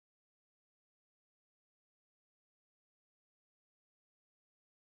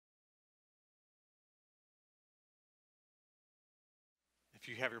If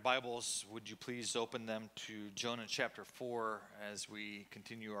you have your Bibles, would you please open them to Jonah chapter 4 as we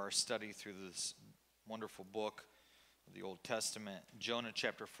continue our study through this wonderful book of the Old Testament. Jonah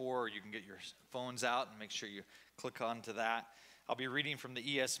chapter 4, you can get your phones out and make sure you click onto that. I'll be reading from the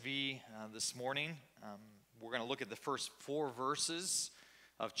ESV this morning. We're going to look at the first 4 verses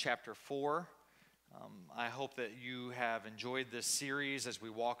of chapter 4. I hope that you have enjoyed this series as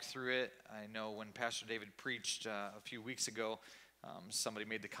we walk through it. I know when Pastor David preached a few weeks ago, somebody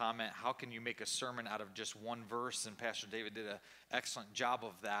made the comment, how can you make a sermon out of just one verse? And Pastor David did an excellent job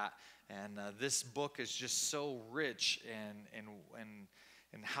of that. And this book is just so rich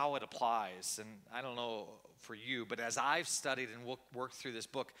in how it applies. And I don't know for you, but as I've studied and worked through this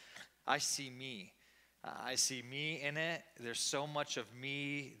book, I see me. I see me in it. There's so much of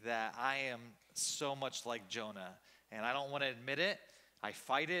me that I am so much like Jonah. And I don't want to admit it. I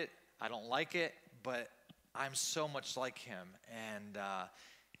fight it. I don't like it. But I'm so much like him. And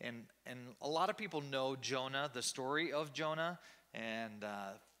a lot of people know Jonah, the story of Jonah, and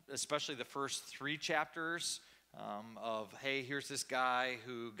especially the first 3 chapters of, hey, here's this guy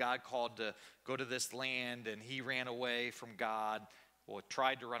who God called to go to this land, and he ran away from God, well,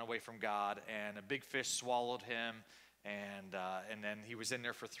 tried to run away from God, and a big fish swallowed him, and then he was in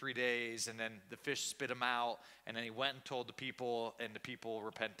there for 3 days, and then the fish spit him out, and then he went and told the people, and the people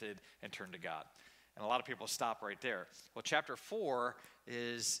repented and turned to God. And a lot of people stop right there. Well, chapter 4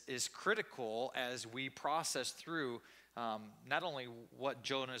 is critical as we process through not only what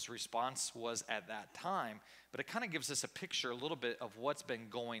Jonah's response was at that time, but it kind of gives us a picture a little bit of what's been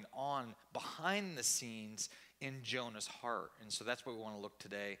going on behind the scenes in Jonah's heart. And so that's what we want to look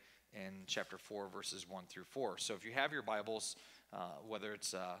today in chapter 4, verses 1 through 4. So if you have your Bibles, whether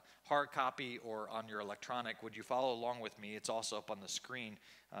it's a hard copy or on your electronic, would you follow along with me? It's also up on the screen.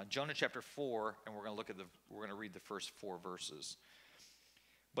 Jonah chapter 4, and we're going to read the first 4 verses.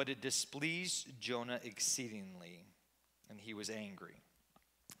 But it displeased Jonah exceedingly, and he was angry.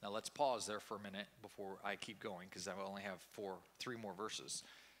 Now let's pause there for a minute before I keep going, because I only have 3 more verses.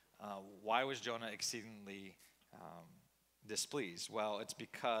 Why was Jonah exceedingly displeased? Well, it's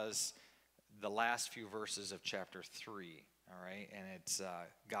because the last few verses of chapter 3. All right, and it's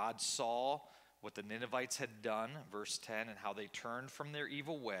God saw what the Ninevites had done, verse 10, and how they turned from their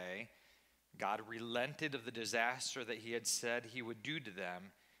evil way. God relented of the disaster that he had said he would do to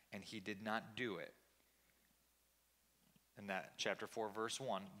them, and he did not do it. And that chapter 4, verse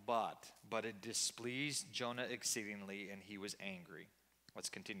 1, but it displeased Jonah exceedingly, and he was angry. Let's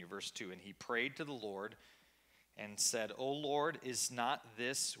continue, verse 2. And he prayed to the Lord and said, O Lord, is not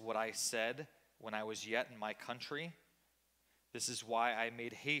this what I said when I was yet in my country? This is why I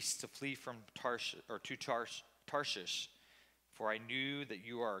made haste to flee from Tarshish, for I knew that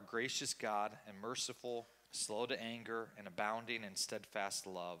you are a gracious God and merciful, slow to anger, and abounding in steadfast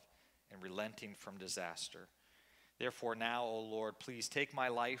love, and relenting from disaster. Therefore now, O Lord, please take my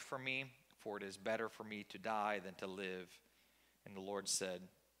life from me, for it is better for me to die than to live. And the Lord said,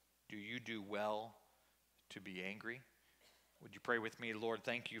 do you do well to be angry? Would you pray with me? Lord,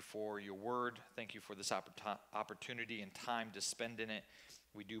 thank you for your word. Thank you for this opportunity and time to spend in it.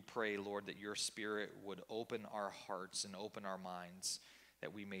 We do pray, Lord, that your Spirit would open our hearts and open our minds,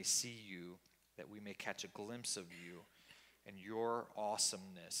 that we may see you, that we may catch a glimpse of you and your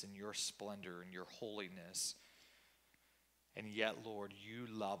awesomeness and your splendor and your holiness. And yet, Lord, you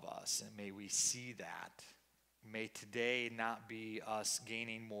love us, and may we see that. May today not be us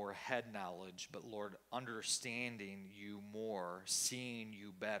gaining more head knowledge, but Lord, understanding you more, seeing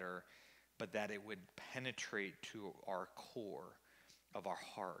you better, but that it would penetrate to our core of our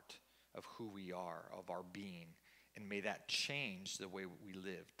heart, of who we are, of our being. And may that change the way we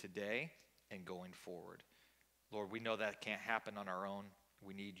live today and going forward. Lord, we know that can't happen on our own.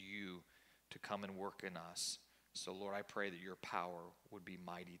 We need you to come and work in us. So Lord, I pray that your power would be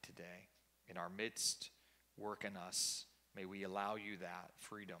mighty today in our midst. Work in us. May we allow you that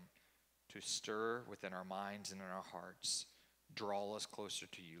freedom to stir within our minds and in our hearts. Draw us closer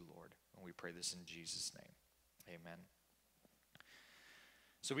to you, Lord. And we pray this in Jesus' name. Amen.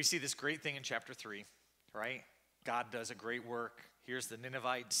 So we see this great thing in chapter 3, right? God does a great work. Here's the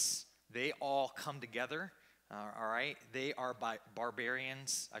Ninevites. They all come together, all right? They are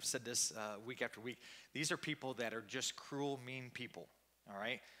barbarians. I've said this week after week. These are people that are just cruel, mean people, all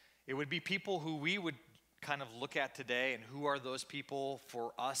right? It would be people who we would kind of look at today, and who are those people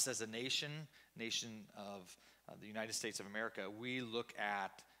for us as a nation of the United States of America. We look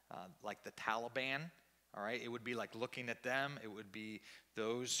at like the Taliban, all right? It would be like looking at them. It would be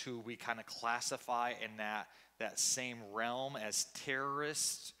those who we kind of classify in that same realm as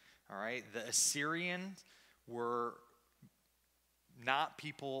terrorists, all right? The Assyrians were not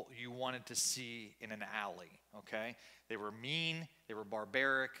people you wanted to see in an alley, okay? They were mean, they were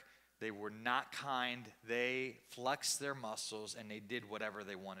barbaric, they were not kind, they flexed their muscles, and they did whatever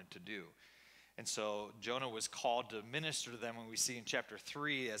they wanted to do. And so Jonah was called to minister to them, when we see in chapter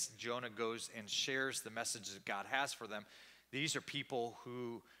 3, as Jonah goes and shares the message that God has for them. These are people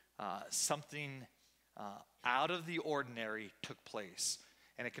who something out of the ordinary took place.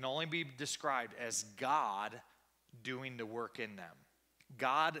 And it can only be described as God doing the work in them.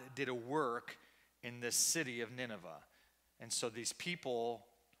 God did a work in this city of Nineveh. And so these people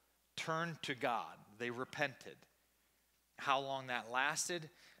turned to God. They repented. How long that lasted?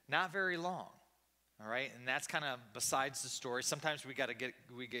 Not very long. All right? And that's kind of besides the story. Sometimes we get,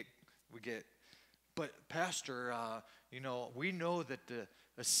 but Pastor, we know that the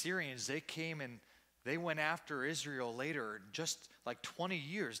Assyrians, they came and they went after Israel later, just like 20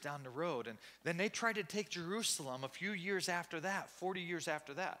 years down the road. And then they tried to take Jerusalem a few years after that, 40 years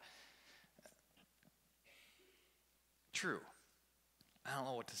after that. True. I don't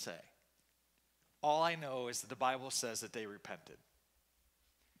know what to say. All I know is that the Bible says that they repented.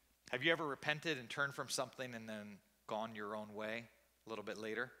 Have you ever repented and turned from something and then gone your own way a little bit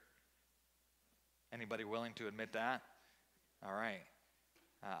later? Anybody willing to admit that? All right.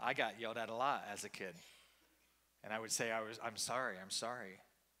 I got yelled at a lot as a kid. And I would say, I'm sorry.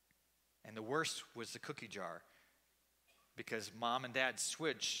 And the worst was the cookie jar. Because mom and dad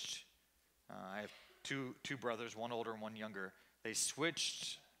switched. I have two brothers, one older and one younger. They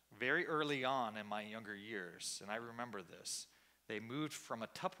switched very early on in my younger years. And I remember this. They moved from a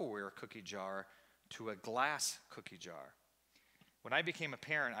Tupperware cookie jar to a glass cookie jar. When I became a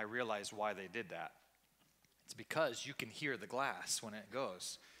parent, I realized why they did that. It's because you can hear the glass when it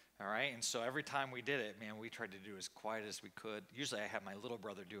goes, all right? And so every time we did it, man, we tried to do as quiet as we could. Usually I had my little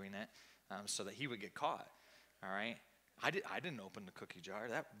brother doing it so that he would get caught, all right? I didn't open the cookie jar.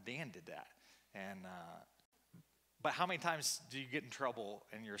 Dan did that. But how many times do you get in trouble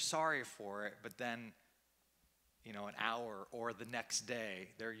and you're sorry for it, but then, an hour or the next day,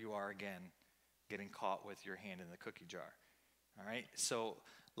 there you are again, getting caught with your hand in the cookie jar, all right? So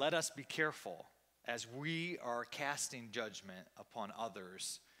let us be careful. As we are casting judgment upon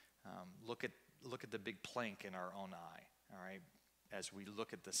others, look at the big plank in our own eye, all right, as we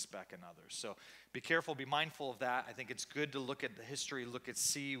look at the speck in others. So be careful, be mindful of that. I think it's good to look at the history,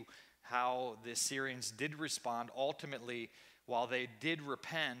 see how the Assyrians did respond. Ultimately, while they did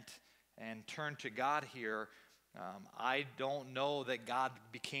repent and turn to God here, I don't know that God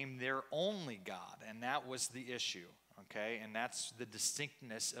became their only God, and that was the issue, okay? And that's the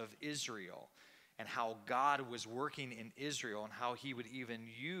distinctness of Israel. And how God was working in Israel, and how he would even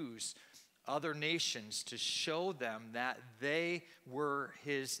use other nations to show them that they were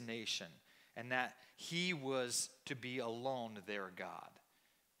his nation, and that he was to be alone their God.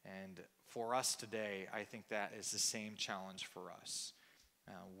 And for us today, I think that is the same challenge for us.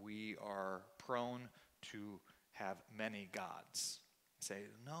 We are prone to have many gods. Say,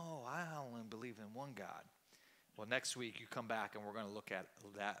 no, I only believe in one God. Well, next week you come back and we're going to look at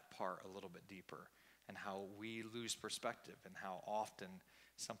that part a little bit deeper, and how we lose perspective, and how often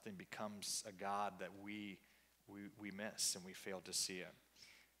something becomes a God that we miss and we fail to see it.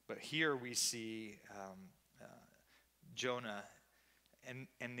 But here we see Jonah,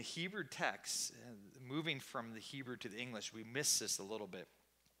 and the Hebrew text, moving from the Hebrew to the English, we miss this a little bit.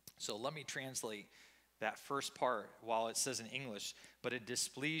 So let me translate that first part. While it says in English, but it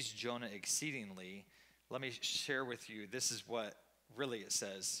displeased Jonah exceedingly, let me share with you, this is what really it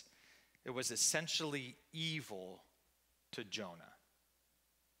says. It was essentially evil to Jonah.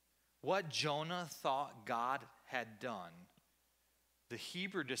 What Jonah thought God had done, the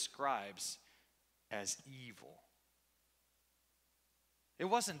Hebrew describes as evil. It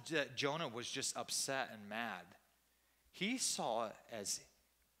wasn't that Jonah was just upset and mad. He saw it as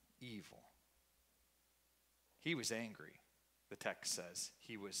evil. He was angry, the text says.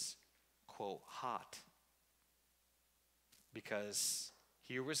 He was, quote, hot. Because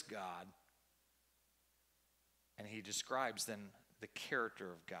here was God, and he describes then the character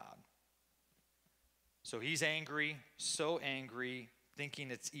of God. So he's angry, so angry,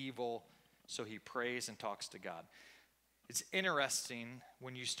 thinking it's evil, so he prays and talks to God. It's interesting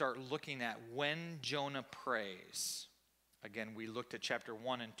when you start looking at when Jonah prays. Again, we looked at chapter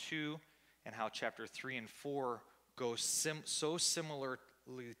 1 and 2, and how chapter 3 and 4 go so similarly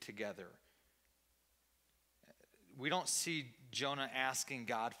together. We don't see Jonah asking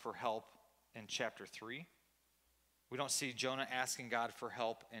God for help in chapter 3. We don't see Jonah asking God for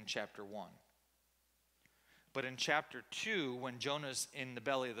help in chapter 1. But in chapter 2, when Jonah's in the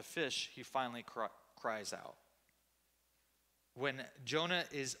belly of the fish, he finally cries out. when Jonah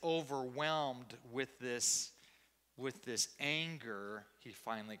is overwhelmed with this anger, he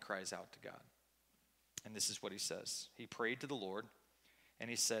finally cries out to God. And this is what he says. He prayed to the Lord, and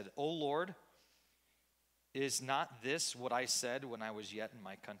he said, "O Lord, is not this what I said when I was yet in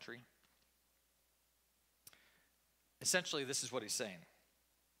my country?" Essentially, this is what he's saying.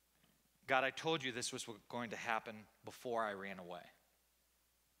 God, I told you this was going to happen before I ran away.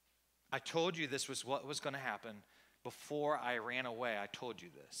 I told you this was what was going to happen before I ran away. I told you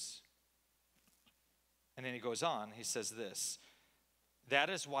this. And then he goes on, he says this, "That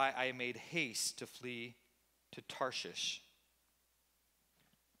is why I made haste to flee to Tarshish."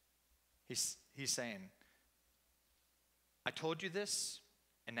 He's saying, I told you this,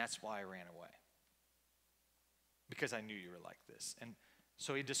 and that's why I ran away. Because I knew you were like this. And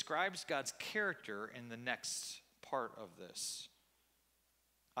so he describes God's character in the next part of this.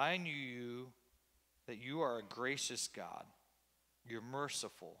 I knew you, that you are a gracious God. You're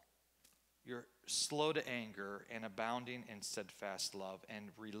merciful. You're slow to anger and abounding in steadfast love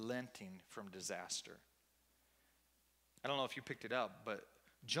and relenting from disaster. I don't know if you picked it up, but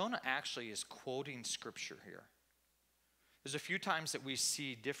Jonah actually is quoting scripture here. There's a few times that we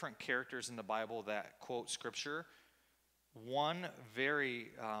see different characters in the Bible that quote scripture. One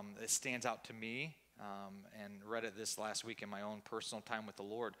that stands out to me, and read it this last week in my own personal time with the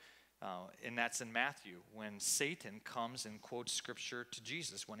Lord, and that's in Matthew, when Satan comes and quotes scripture to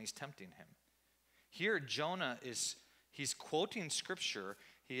Jesus when he's tempting him. Here, Jonah he's quoting scripture.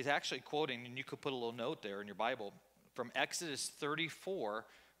 He is actually quoting, and you could put a little note there in your Bible, from Exodus 34,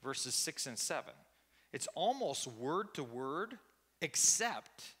 verses 6 and 7. It's almost word to word,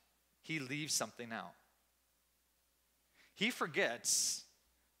 except he leaves something out. He forgets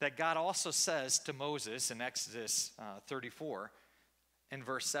that God also says to Moses in Exodus 34, in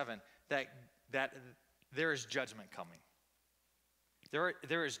verse 7, that there is judgment coming.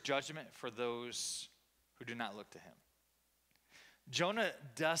 There is judgment for those who do not look to him. Jonah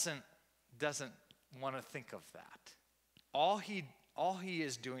doesn't want to think of that. All he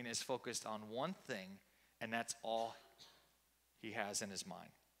is doing is focused on one thing, and that's all he has in his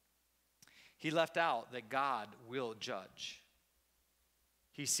mind. He left out that God will judge.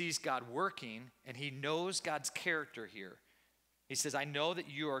 He sees God working, and he knows God's character here. He says, I know that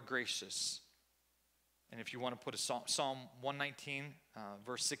you are gracious. And if you want to put a Psalm 119,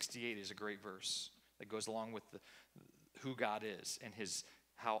 verse 68 is a great verse that goes along with who God is and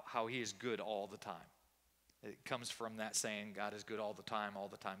how he is good all the time. It comes from that saying, God is good all the time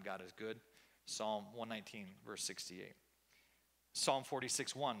God is good. Psalm 119, verse 68. Psalm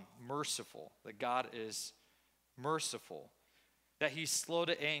 46:1, merciful, that God is merciful, that he's slow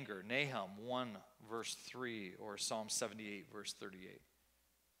to anger. Nahum 1, verse 3, or Psalm 78, verse 38.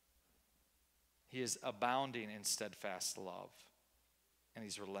 He is abounding in steadfast love, and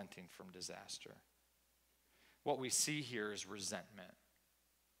he's relenting from disaster. What we see here is resentment.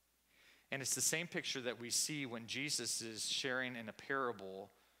 And it's the same picture that we see when Jesus is sharing in a parable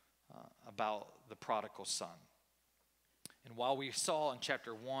about the prodigal son. And while we saw in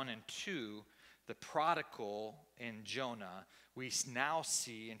chapter 1 and 2 the prodigal in Jonah, we now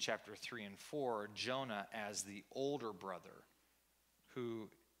see in chapter 3 and 4 Jonah as the older brother who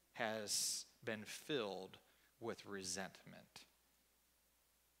has been filled with resentment.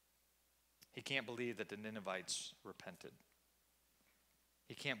 He can't believe that the Ninevites repented.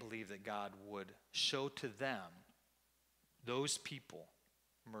 He can't believe that God would show to them, those people,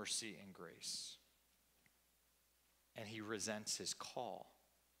 mercy and grace. And he resents his call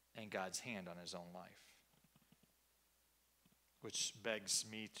and God's hand on his own life. Which begs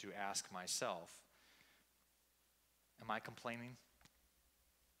me to ask myself, am I complaining?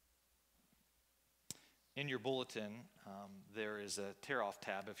 In your bulletin, there is a tear-off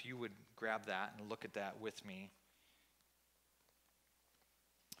tab. If you would grab that and look at that with me.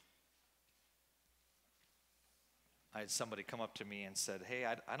 I had somebody come up to me and said, hey,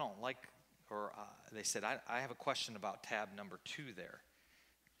 I don't like, or they said, I have a question about tab number 2 there.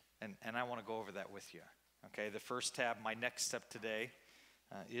 And I want to go over that with you. Okay, the first tab, my next step today,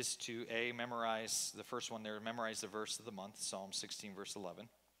 is to memorize, the first one there, memorize the verse of the month, Psalm 16, verse 11,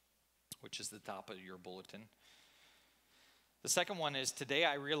 which is the top of your bulletin. The second one is, today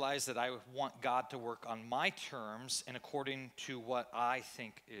I realize that I want God to work on my terms and according to what I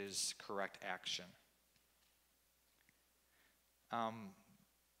think is correct action.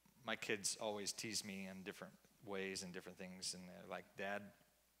 My kids always tease me in different ways and different things, and they're like, Dad,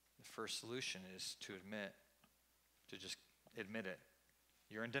 the first solution is to just admit it.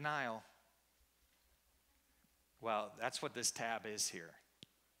 You're in denial. Well, that's what this tab is here.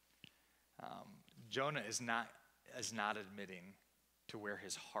 Jonah is not is not admitting to where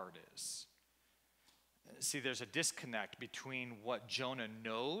his heart is. See, there's a disconnect between what Jonah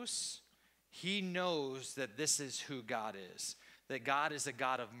knows. He knows that this is who God is, that God is a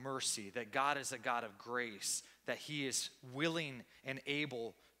God of mercy, that God is a God of grace, that he is willing and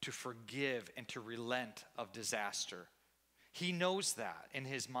able to forgive and to relent of disaster. He knows that in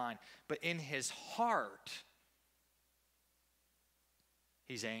his mind, but in his heart,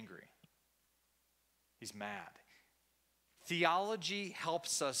 he's angry. He's mad. Theology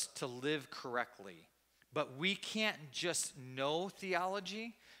helps us to live correctly, but we can't just know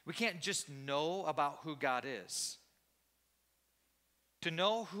theology. We can't just know about who God is. To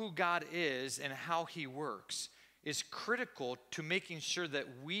know who God is and how he works is critical to making sure that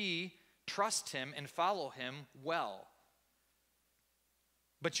we trust him and follow him well.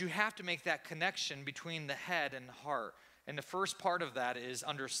 But you have to make that connection between the head and the heart. And the first part of that is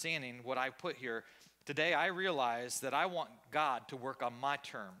understanding what I put here. Today I realize that I want God to work on my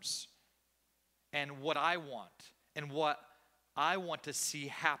terms and what I want and what I want to see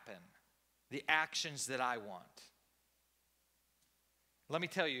happen, the actions that I want. Let me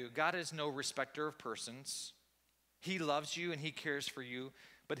tell you, God is no respecter of persons. He loves you and he cares for you,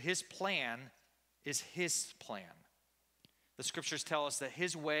 but his plan is his plan. The scriptures tell us that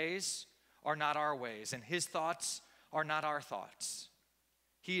his ways are not our ways, and his thoughts are not our thoughts.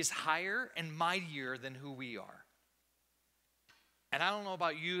 He is higher and mightier than who we are. And I don't know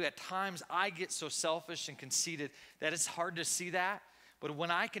about you, at times I get so selfish and conceited that it's hard to see that. But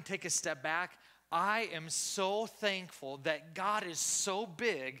when I can take a step back, I am so thankful that God is so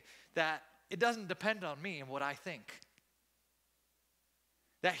big that it doesn't depend on me and what I think.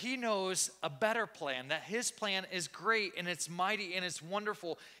 That he knows a better plan, that his plan is great and it's mighty and it's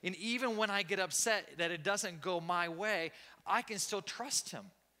wonderful. And even when I get upset that it doesn't go my way, I can still trust him.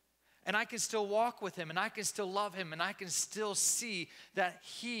 And I can still walk with him and I can still love him and I can still see that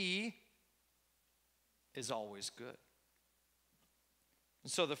he is always good.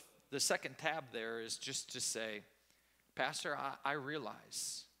 And so the second tab there is just to say, Pastor, I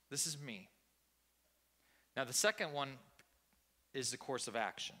realize this is me. Now the second one is the course of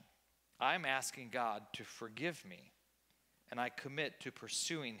action. I'm asking God to forgive me, and I commit to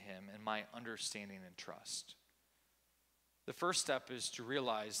pursuing him in my understanding and trust. The first step is to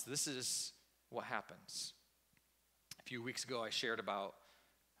realize this is what happens. A few weeks ago, I shared about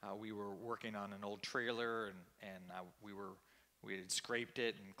how we were working on an old trailer, and we had scraped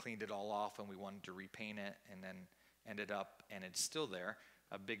it and cleaned it all off, and we wanted to repaint it, and then ended up, and it's still there,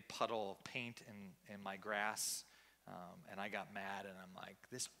 a big puddle of paint in my grass. And I got mad, and I'm like,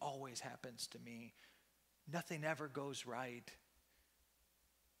 this always happens to me. Nothing ever goes right.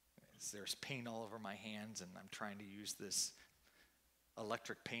 There's paint all over my hands, and I'm trying to use this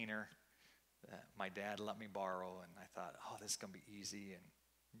electric painter that my dad let me borrow, and I thought, oh, this is going to be easy,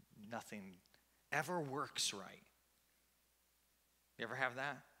 and nothing ever works right. You ever have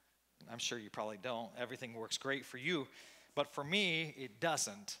that? I'm sure you probably don't. Everything works great for you, but for me, it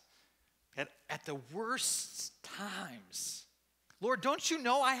doesn't. At the worst times. Lord, don't you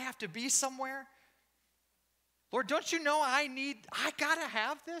know I have to be somewhere? Lord, don't you know I gotta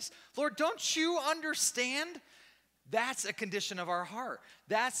have this? Lord, don't you understand? That's a condition of our heart.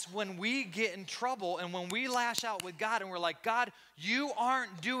 That's when we get in trouble and when we lash out with God and we're like, God, you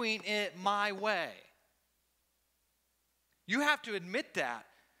aren't doing it my way. You have to admit that.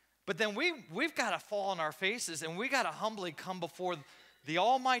 But then we've got to fall on our faces and we got to humbly come before the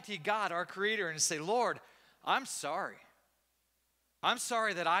Almighty God, our Creator, and say, Lord, I'm sorry. I'm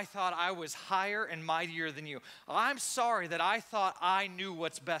sorry that I thought I was higher and mightier than you. I'm sorry that I thought I knew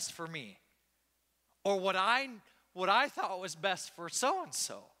what's best for me. Or what I thought was best for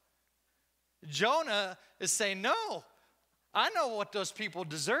so-and-so. Jonah is saying, no, I know what those people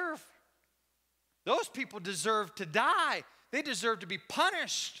deserve. Those people deserve to die. They deserve to be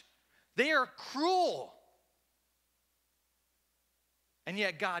punished. They are cruel. And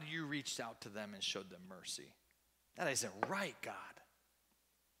yet, God, you reached out to them and showed them mercy. That isn't right, God.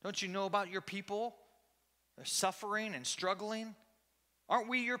 Don't you know about your people? They're suffering and struggling. Aren't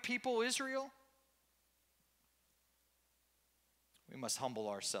we your people, Israel? We must humble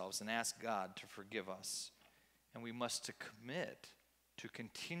ourselves and ask God to forgive us. And we must commit to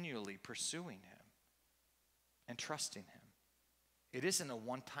continually pursuing him and trusting him. It isn't a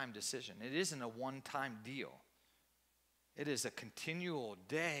one-time decision. It isn't a one-time deal. It is a continual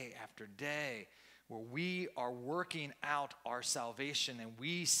day after day where we are working out our salvation and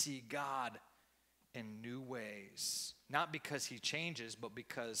we see God in new ways. Not because he changes, but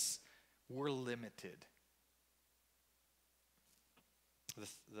because we're limited.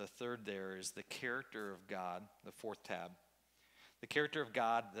 The third there is the character of God, the fourth tab. The character of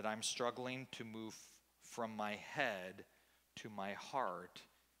God that I'm struggling to move from my head to my heart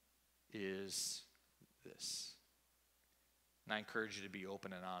is this. And I encourage you to be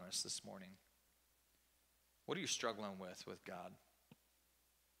open and honest this morning. What are you struggling with God?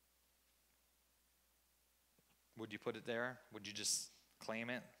 Would you put it there? Would you just claim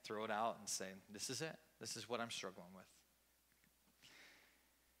it, throw it out, and say, this is it? This is what I'm struggling with.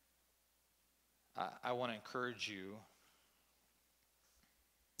 I want to encourage you,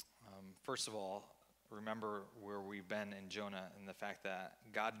 first of all, remember where we've been in Jonah and the fact that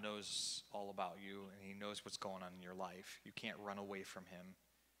God knows all about you and he knows what's going on in your life. You can't run away from him.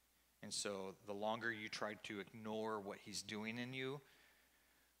 And so the longer you try to ignore what he's doing in you,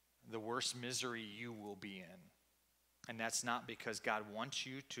 the worse misery you will be in. And that's not because God wants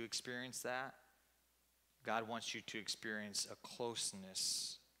you to experience that. God wants you to experience a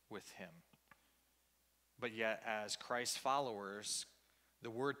closeness with him. But yet, as Christ followers,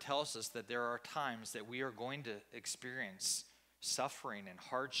 the word tells us that there are times that we are going to experience suffering and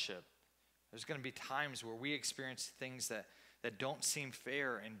hardship. There's going to be times where we experience things that don't seem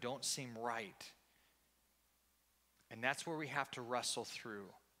fair and don't seem right. And that's where we have to wrestle through.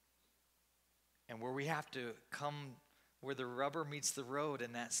 And where we have to come where the rubber meets the road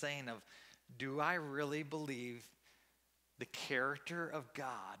in that saying of, do I really believe the character of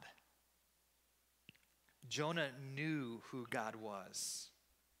God? Jonah knew who God was.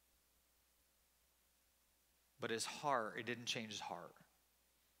 But his heart, it didn't change his heart.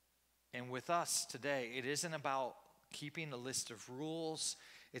 And with us today, it isn't about keeping a list of rules.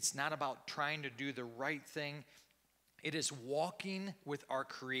 It's not about trying to do the right thing. It is walking with our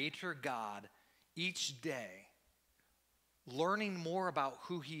Creator God each day, learning more about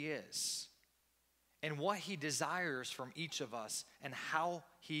who he is and what he desires from each of us and how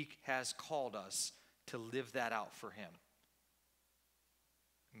he has called us to live that out for him.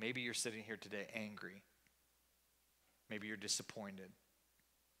 Maybe you're sitting here today angry. Maybe you're disappointed.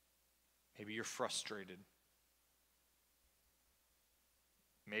 Maybe you're frustrated.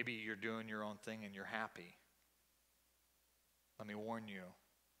 Maybe you're doing your own thing and you're happy. Let me warn you,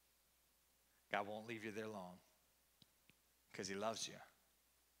 God won't leave you there long because he loves you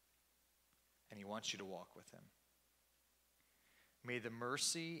and he wants you to walk with him. May the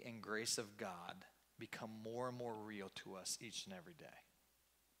mercy and grace of God become more and more real to us each and every day.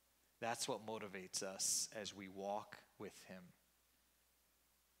 That's what motivates us as we walk with him.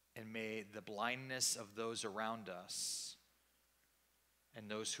 And may the blindness of those around us and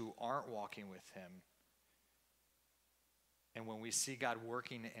those who aren't walking with him, and when we see God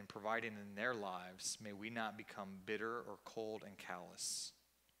working and providing in their lives, may we not become bitter or cold and callous,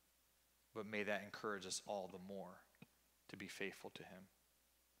 but may that encourage us all the more to be faithful to him,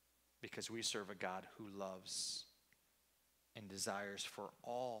 because we serve a God who loves and desires for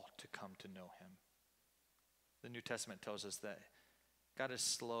all to come to know him. The New Testament tells us that God is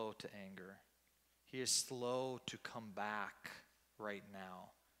slow to anger. He is slow to come back right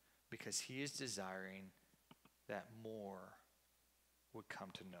now because he is desiring that more would come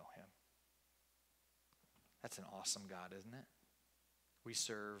to know him. That's an awesome God, isn't it? We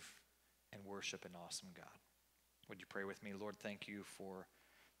serve and worship an awesome God. Would you pray with me? Lord, thank you for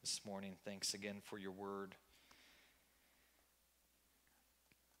this morning. Thanks again for your word.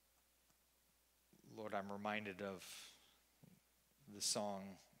 Lord, I'm reminded of the song,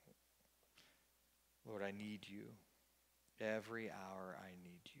 Lord, I need you. Every hour I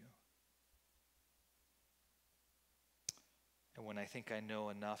need you. And when I think I know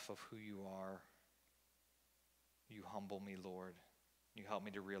enough of who you are, you humble me, Lord. You help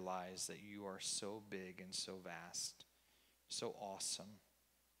me to realize that you are so big and so vast, so awesome.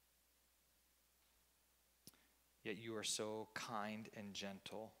 Yet you are so kind and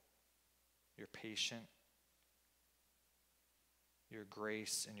gentle. You're patient. Your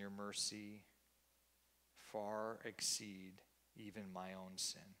grace and your mercy far exceed even my own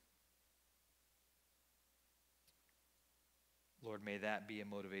sin. Lord, may that be a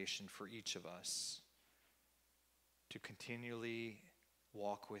motivation for each of us to continually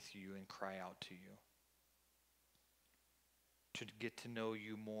walk with you and cry out to you, to get to know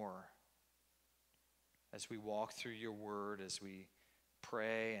you more as we walk through your word, as we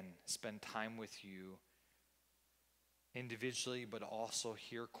pray and spend time with you individually, but also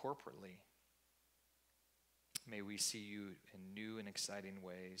here corporately. May we see you in new and exciting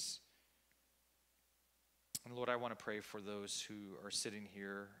ways. And Lord, I want to pray for those who are sitting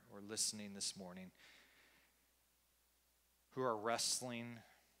here or listening this morning, who are wrestling,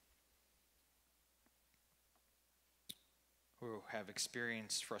 who have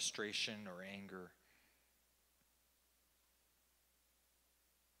experienced frustration or anger,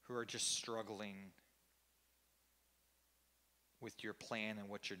 who are just struggling with your plan and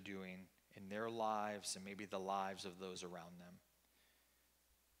what you're doing in their lives and maybe the lives of those around them.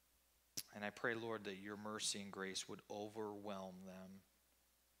 And I pray, Lord, that your mercy and grace would overwhelm them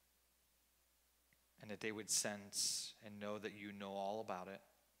and that they would sense and know that you know all about it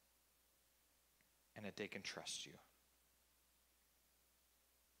and that they can trust you.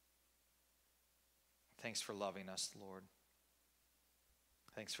 Thanks for loving us, Lord.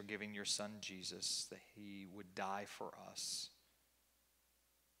 Thanks for giving your son, Jesus, that he would die for us,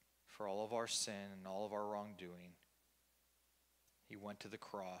 for all of our sin and all of our wrongdoing. He went to the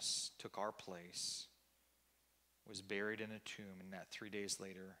cross, took our place, was buried in a tomb, and that 3 days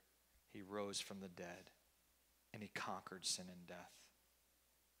later, he rose from the dead, and he conquered sin and death.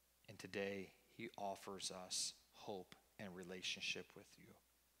 And today, he offers us hope and relationship with you.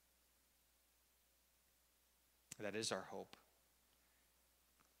 That is our hope.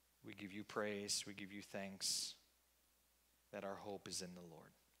 We give you praise, we give you thanks that our hope is in the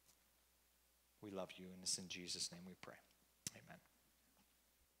Lord. We love you, and it's in Jesus' name we pray. Amen.